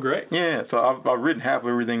 Oh great. Yeah, so I've written half of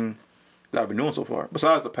everything that I've been doing so far.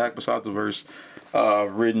 Besides the PACK, besides the verse,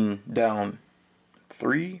 I've written down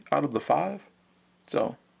 3 out of the 5.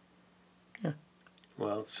 So, yeah.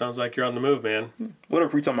 Well, it sounds like you're on the move, man.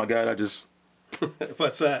 Whatever free time I got, I just...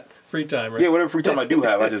 What's that? Free time, right? Yeah, whatever free time I do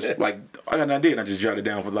have, I just, like, I got an idea and I just jot it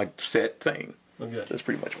down for, like, set thing. Okay. That's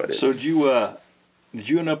pretty much about it. So did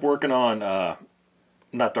you end up working on,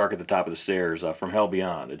 not Dark at the Top of the Stairs, From Hell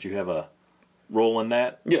Beyond? Did you have a role in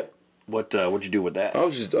that? Yeah. What'd you do with that? I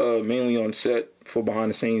was just mainly on set for behind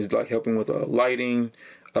the scenes, like helping with lighting,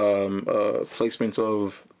 placements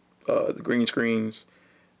of the green screens,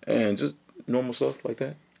 and just normal stuff like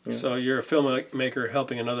that. Yeah. So you're a filmmaker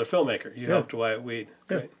helping another filmmaker. You helped Wyatt Weed.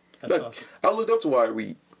 Great. That's awesome. I looked up to Wyatt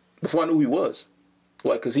Weed before I knew who he was.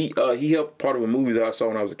 Like, cause he helped part of a movie that I saw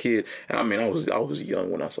when I was a kid, and I mean I was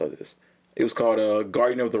young when I saw this. It was called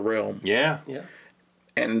Guardian of the Realm. Yeah. Yeah.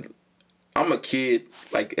 And I'm a kid,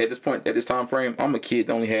 like at this time frame, I'm a kid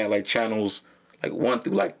that only had like channels like 1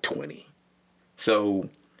 through like 20. So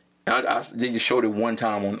they just showed it one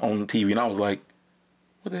time on TV, and I was like,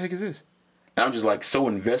 what the heck is this? And I'm just like so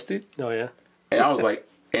invested. Oh yeah. And I was like,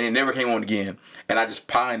 and it never came on again. And I just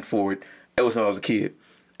pined for it ever since I was a kid.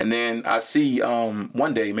 And then I see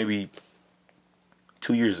one day, maybe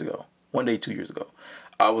 2 years ago,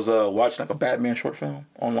 I was watching like a Batman short film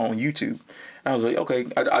on YouTube. And I was like, okay,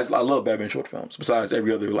 I love Batman short films, besides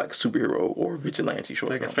every other like superhero or vigilante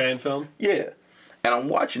short film. Like a fan film? Yeah. And I'm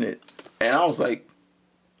watching it, and I was like,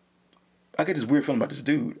 I get this weird feeling about this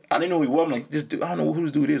dude. I didn't know who he was. I'm like, this dude, I don't know who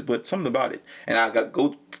this dude is, but something about it. And I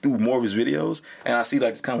go through more of his videos, and I see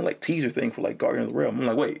like this kind of like teaser thing for like Guardian of the Realm. I'm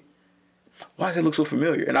like, wait, why does it look so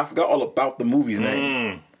familiar? And I forgot all about the movie's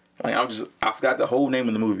name. Like I forgot the whole name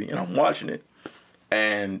of the movie, and I'm watching it,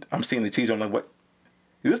 and I'm seeing the teaser. I'm like, what?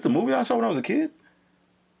 Is this the movie I saw when I was a kid?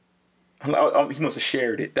 He must have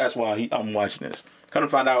shared it. That's why I'm watching this. Kind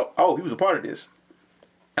of find out, oh, he was a part of this.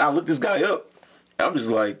 And I looked this guy up, and I'm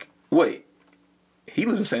just like, wait, he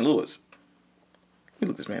lives in St. Louis. Let me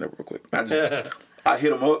look this man up real quick. I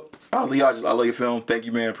hit him up. I was like, I love your film. Thank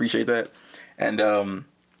you, man. Appreciate that. And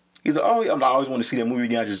he's like, oh, I always wanted to see that movie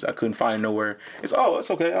again. I couldn't find it nowhere. It's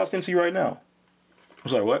it's okay. I'll send it to you right now.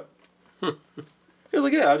 I'm sorry, what? He was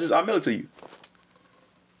like, yeah, I'll mail it to you.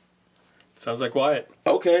 Sounds like Wyatt.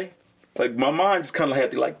 Okay. Like my mind just kind of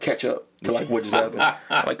had to like catch up to like what just happened.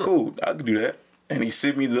 I'm like, cool, I could do that. And he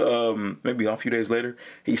sent me the maybe a few days later,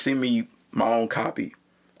 he sent me my own copy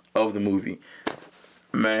of the movie.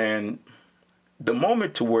 Man, the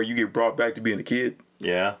moment to where you get brought back to being a kid,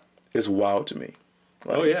 it's wild to me.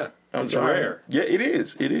 Like, oh yeah, it's rare. Yeah, it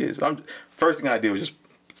is. It is. First thing I did was just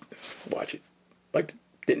watch it. Like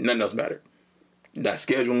nothing else mattered. Not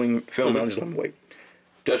scheduling, filming. I'm just like, wait,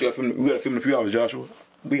 Josh, we got to film in a few hours, Joshua.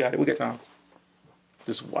 We got it. We got time.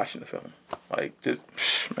 Just watching the film, like just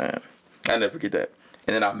man. I never forget that.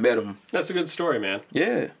 And then I met him. That's a good story, man.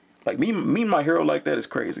 Yeah. Like me and my hero like that is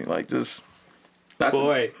crazy. Like just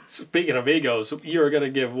boy, speaking of egos, you're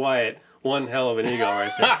gonna give Wyatt one hell of an ego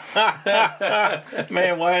right there.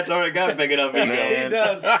 Man, Wyatt's already got a big enough ego. He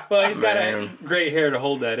does. Well, he's got a great hair to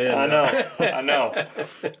hold that in. I know.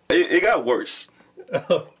 It got worse.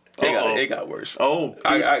 It got worse. Oh,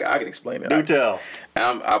 I can explain it. Do tell.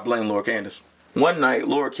 I blame Laura Candace. One night,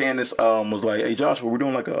 Laura Candace was like, "Hey, Joshua, we're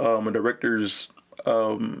doing like a director's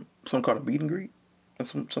something called a meet and greet, or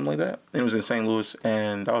something like that." And it was in St. Louis,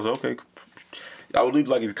 and I was like, "Okay, I would leave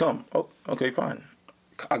like if you come." Oh, okay, fine.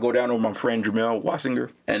 I go down with my friend Jamel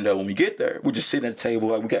Wassinger, and when we get there, we're just sitting at the table.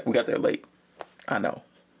 Like we got there late. I know.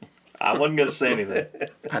 I wasn't gonna say anything.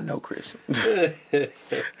 I know, Chris.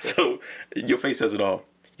 So your face says it all.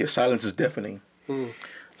 Your silence is deafening.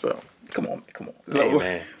 So come on. So, hey,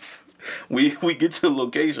 man. We get to the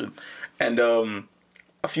location, and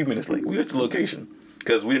a few minutes late, we get to the location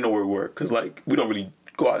because we didn't know where we were. Because like we don't really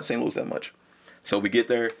go out in St. Louis that much. So we get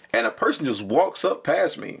there, and a person just walks up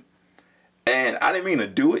past me, and I didn't mean to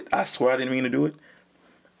do it. I swear I didn't mean to do it.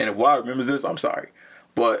 And if Wild remembers this, I'm sorry.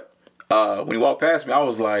 But when he walked past me, I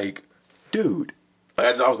was like, dude.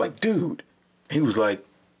 I was like, dude. And he was like,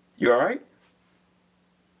 you all right?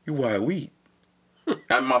 You Wyatt Weed.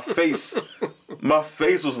 And my face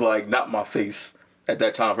was like, not my face at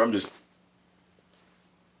that time. I'm just.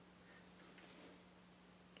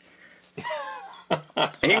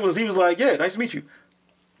 And he was like, yeah, nice to meet you.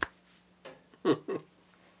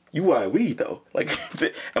 You Wyatt Weed though. Like,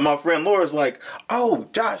 and my friend Laura's like, oh,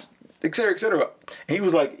 Josh, et cetera, et cetera. And he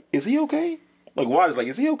was like, is he okay? Like, Wyatt's like,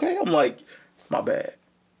 is he okay? I'm like, my bad.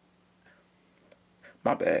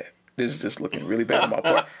 This is just looking really bad on my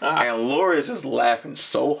part. And Laura is just laughing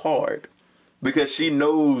so hard because she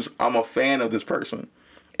knows I'm a fan of this person.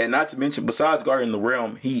 And not to mention, besides Guardian of the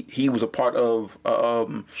Realm, he was a part of...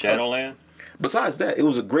 Shadowland? Besides that, it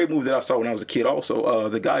was a great movie that I saw when I was a kid also,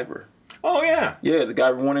 The Guyver. Oh, yeah. Yeah, The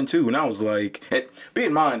Guyver 1 and 2. And I was like, and bear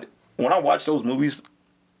in mind, when I watched those movies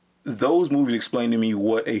explained to me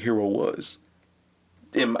what a hero was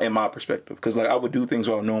in my perspective. Because like I would do things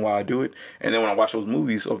without knowing why I do it. And then when I watched those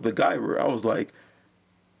movies of The Guyver, I was like,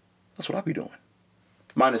 that's what I be doing.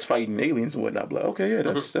 Mine is fighting aliens and whatnot. But like, okay, yeah,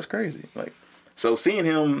 that's crazy. Like, so seeing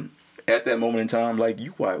him at that moment in time, like,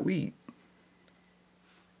 you white weed.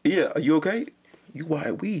 Yeah, are you okay? You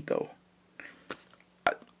white weed though.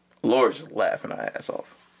 Laura's just laughing her ass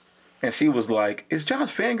off. And she was like, is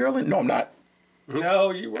Josh fangirling? No, I'm not. No,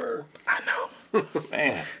 you were. I know.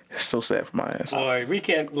 Man. It's so sad for my ass. Boy, we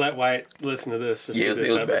can't let Wyatt listen to this or see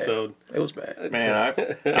this episode. Bad. It was bad. Man,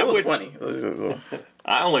 it was funny.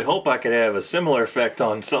 I only hope I could have a similar effect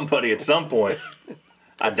on somebody at some point.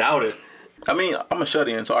 I doubt it. I mean, I'm a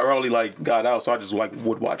shut-in, so I really like got out, so I just like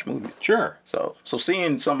would watch movies. Sure. So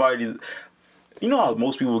seeing somebody, you know how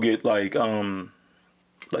most people get like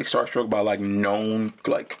starstruck by like known,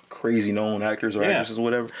 like crazy known actors or actresses or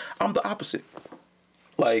whatever. I'm the opposite.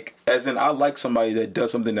 Like, as in, I like somebody that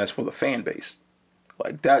does something that's for the fan base.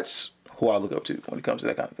 Like, that's who I look up to when it comes to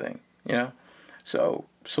that kind of thing. You know, so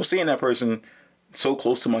seeing that person so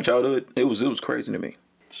close to my childhood, it was crazy to me.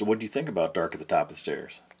 So, what do you think about Dark at the Top of the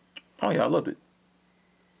Stairs? Oh yeah, I loved it.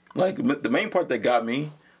 Like the main part that got me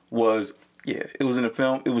was it was in the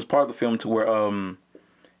film. It was part of the film to where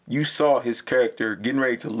you saw his character getting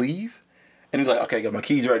ready to leave, and he's like, "Okay, got my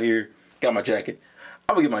keys right here, got my jacket.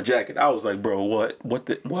 I'm gonna get my jacket." I was like, "Bro, what?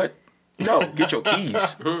 No, get your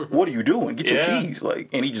keys. What are you doing? Get your keys!" Like,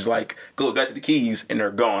 and he just like goes back to the keys, and they're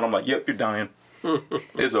gone. I'm like, "Yep, you're dying.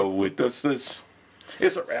 It's over with. This.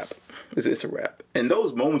 It's a wrap. It's a wrap." And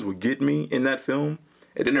those moments would get me in that film.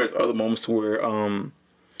 And then there's other moments where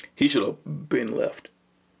he should have been left.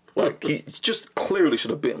 Like, he just clearly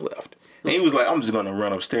should have been left. And he was like, I'm just going to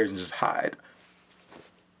run upstairs and just hide.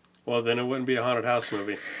 Well, then it wouldn't be a haunted house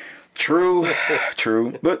movie. True.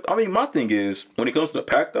 But, I mean, my thing is, when it comes to the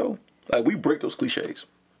pack, though, like, we break those cliches.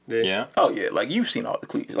 Yeah. Oh, yeah. Like, you've seen all the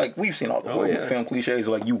cliches. Like, we've seen all the horror film cliches.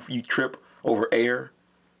 Like, you trip over air.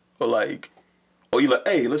 Or, like, you're like,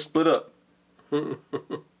 hey, let's split up.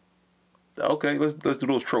 Okay, let's do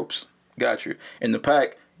those tropes. Got you. In the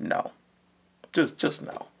pack, no. Just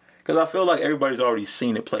no. Because I feel like everybody's already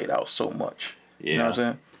seen it played out so much. Yeah. You know what I'm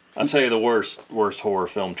saying? I'll tell you the worst horror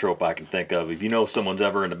film trope I can think of. If you know someone's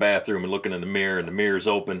ever in the bathroom and looking in the mirror and the mirror's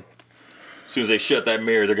open, as soon as they shut that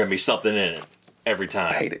mirror, there's going to be something in it. Every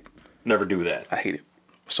time. I hate it. Never do that. I hate it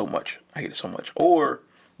so much. Or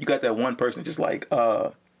you got that one person just like,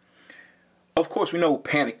 of course, we know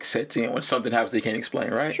panic sets in when something happens they can't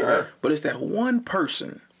explain, right? Sure. But it's that one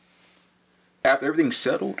person, after everything's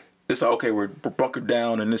settled, it's like, okay, we're bunkered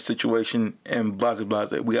down in this situation and blah, blah,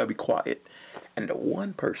 blah. We got to be quiet. And the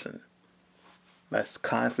one person that's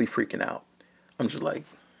constantly freaking out, I'm just like,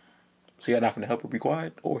 so you're not going to help her be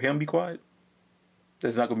quiet or him be quiet?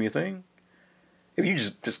 That's not going to be a thing? If you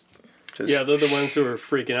just yeah, they're the ones who are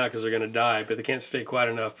freaking out because they're going to die, but they can't stay quiet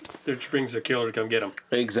enough. Which brings the killer to come get them.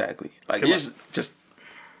 Exactly. Like, just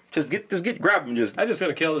grab him. I just got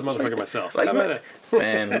to kill this motherfucker myself. Like,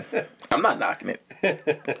 man, I'm not knocking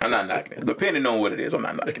it. Depending on what it is, I'm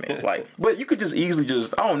not knocking it. Like, but you could just easily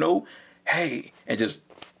I don't know, hey, and just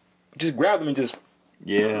grab them and just,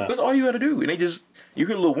 that's all you got to do. And you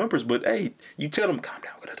hear little whimpers, but hey, you tell them, calm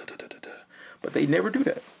down. But they never do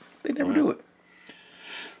that. They never do it.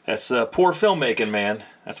 That's poor filmmaking, man.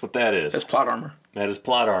 That's what that is. That's plot armor. That is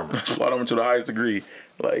plot armor. That's plot armor to the highest degree.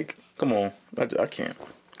 Like, come on. I can't.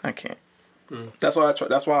 That's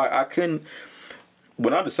why I couldn't.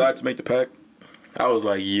 When I decided to make the pack, I was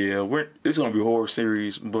like, yeah, this is going to be a horror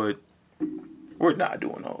series, but we're not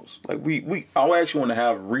doing those. Like, I actually want to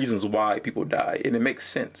have reasons why people die, and it makes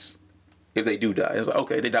sense if they do die. It's like,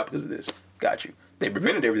 okay, they died because of this. Got you. They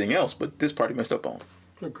prevented everything else, but this part they messed up on.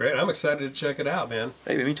 Great. I'm excited to check it out, man.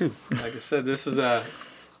 Hey, me too. Like I said, this is a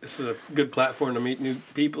good platform to meet new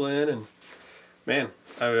people in, and man,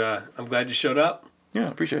 I'm glad you showed up. Yeah, I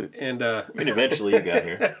appreciate it. And eventually you got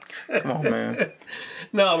here. Come on, man.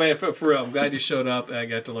 No, man, for real, I'm glad you showed up. I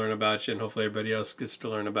got to learn about you, and hopefully everybody else gets to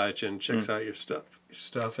learn about you and checks out your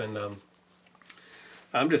stuff. And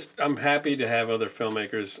I'm happy to have other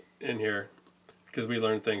filmmakers in here because we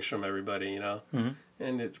learn things from everybody, you know. Mm-hmm.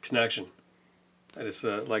 And it's connection. I just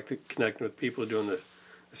like to connect with people doing the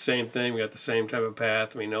same thing. We got the same type of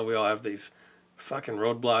path. We know we all have these fucking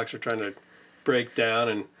roadblocks we're trying to break down,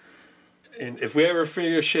 and if we ever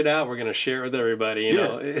figure shit out, we're gonna share it with everybody, you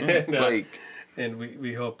know. And, and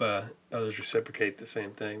we hope others reciprocate the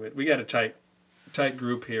same thing. But we got a tight tight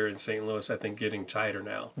group here in St. Louis. I think getting tighter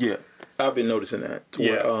now. Yeah, I've been noticing that.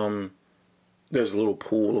 Where, there's a little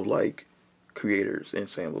pool of like creators in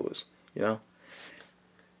St. Louis. You know.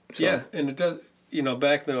 So. Yeah, and it does. You know,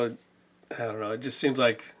 back though, I don't know. It just seems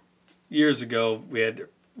like years ago we had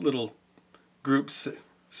little groups,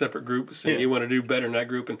 separate groups, and you want to do better in that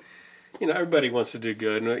group, and you know everybody wants to do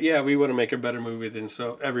good. And yeah, we want to make a better movie than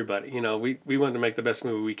so everybody. You know, we want to make the best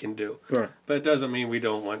movie we can do. Right. But it doesn't mean we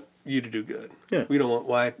don't want you to do good. Yeah. We don't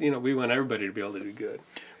want we want everybody to be able to do good.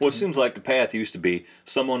 Well, it seems like the path used to be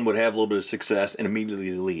someone would have a little bit of success and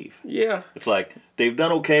immediately leave. Yeah. It's like they've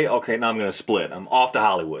done okay, now I'm going to split. I'm off to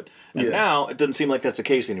Hollywood. And now it doesn't seem like that's the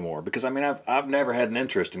case anymore because I mean I've never had an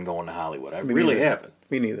interest in going to Hollywood. I really haven't.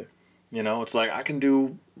 Me neither. You know, it's like I can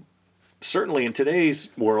do certainly in today's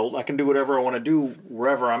world, I can do whatever I want to do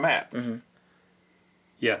wherever I'm at. Mm-hmm.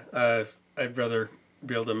 Yeah, I'd rather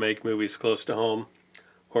be able to make movies close to home,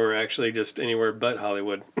 or actually just anywhere but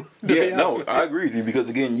Hollywood. Yeah, no, I agree with you because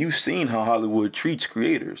again, you've seen how Hollywood treats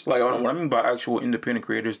creators. Like what I mean by actual independent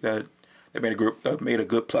creators that made a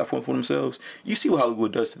good platform for themselves. You see what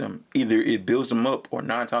Hollywood does to them. Either it builds them up, or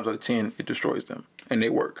 9 times out of 10 it destroys them, and they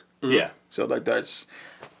work. Mm-hmm. Yeah. So like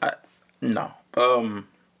no.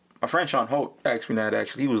 My friend Sean Holt asked me that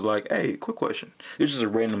actually. He was like, hey, quick question. This is a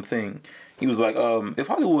random thing. He was like, if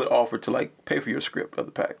Hollywood offered to like pay for your script of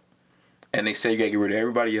the pack, and they say you gotta get rid of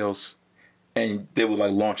everybody else, and they would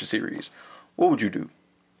like launch a series, what would you do?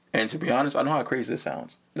 And to be honest, I know how crazy this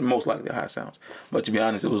sounds. Most likely how it sounds. But to be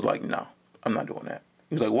honest, it was like, no, I'm not doing that.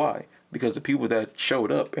 He was like, why? Because the people that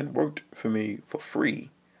showed up and worked for me for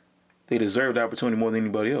free, they deserve the opportunity more than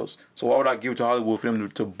anybody else. So why would I give it to Hollywood for them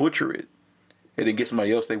to butcher it? And then get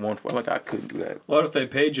somebody else they want for. Like, I couldn't do that. What if they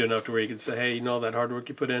paid you enough to where you could say, hey, you know that hard work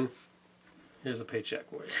you put in? Here's a paycheck.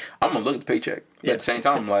 I'm going to look at the paycheck. But at the same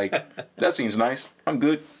time, I'm like, that seems nice. I'm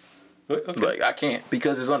good. Okay. Like, I can't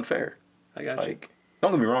because it's unfair. I got you.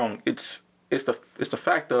 Don't get me wrong. It's the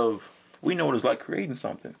fact of we know what it's like creating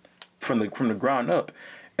something from the ground up.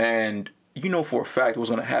 And you know for a fact what's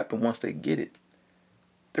going to happen once they get it.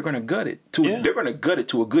 They're gonna gut it They're gonna gut it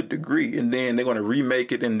to a good degree, and then they're gonna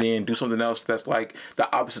remake it, and then do something else that's like the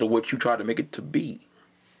opposite of what you try to make it to be.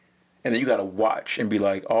 And then you gotta watch and be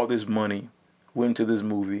like, all this money went to this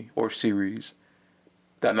movie or series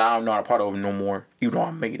that now I'm not a part of no more, even though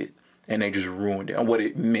I made it, and they just ruined it and what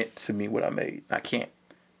it meant to me, what I made. I can't.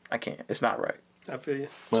 It's not right. I feel you.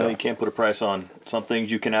 Well, you can't put a price on some things.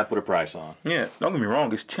 You cannot put a price on. Yeah, don't get me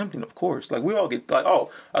wrong. It's tempting, of course. Like we all get like, oh,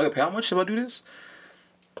 I gotta pay how much if I do this?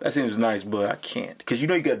 That seems nice, but I can't. Because you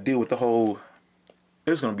know you got to deal with the whole...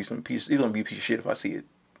 There's going to be some piece... It's going to be a piece of shit if I see it.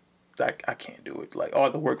 Like, I can't do it. Like, all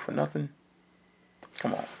the work for nothing?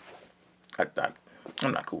 Come on.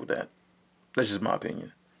 I'm not cool with that. That's just my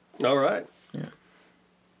opinion. All right. Yeah.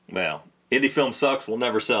 Well, indie film sucks. We'll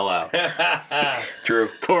never sell out. True.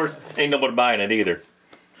 Of course, ain't nobody buying it either.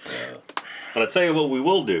 But I'll tell you what we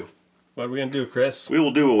will do. What are we going to do, Chris? We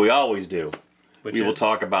will do what we always do. We will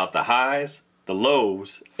talk about the highs, the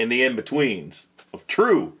lows, and the in-betweens of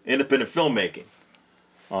true independent filmmaking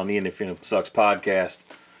on the Indie Film Sucks podcast,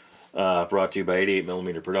 brought to you by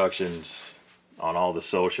 88mm Productions, on all the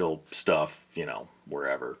social stuff, you know,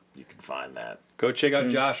 wherever you can find that. Go check out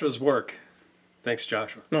Joshua's work. Thanks,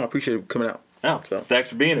 Joshua. No, I appreciate it coming out. Oh, so. Thanks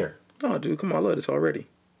for being here. Oh, dude, come on, I love this already.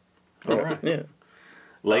 All right. Yeah.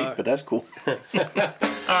 Late, but that's cool. All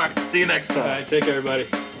right, see you next time. All right, take care, everybody.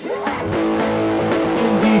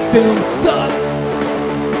 Indie film sucks.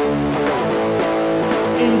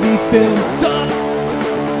 Indie film sucks.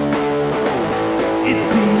 It's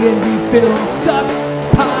the Indie Film Sucks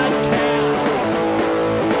podcast.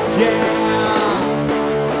 Yeah.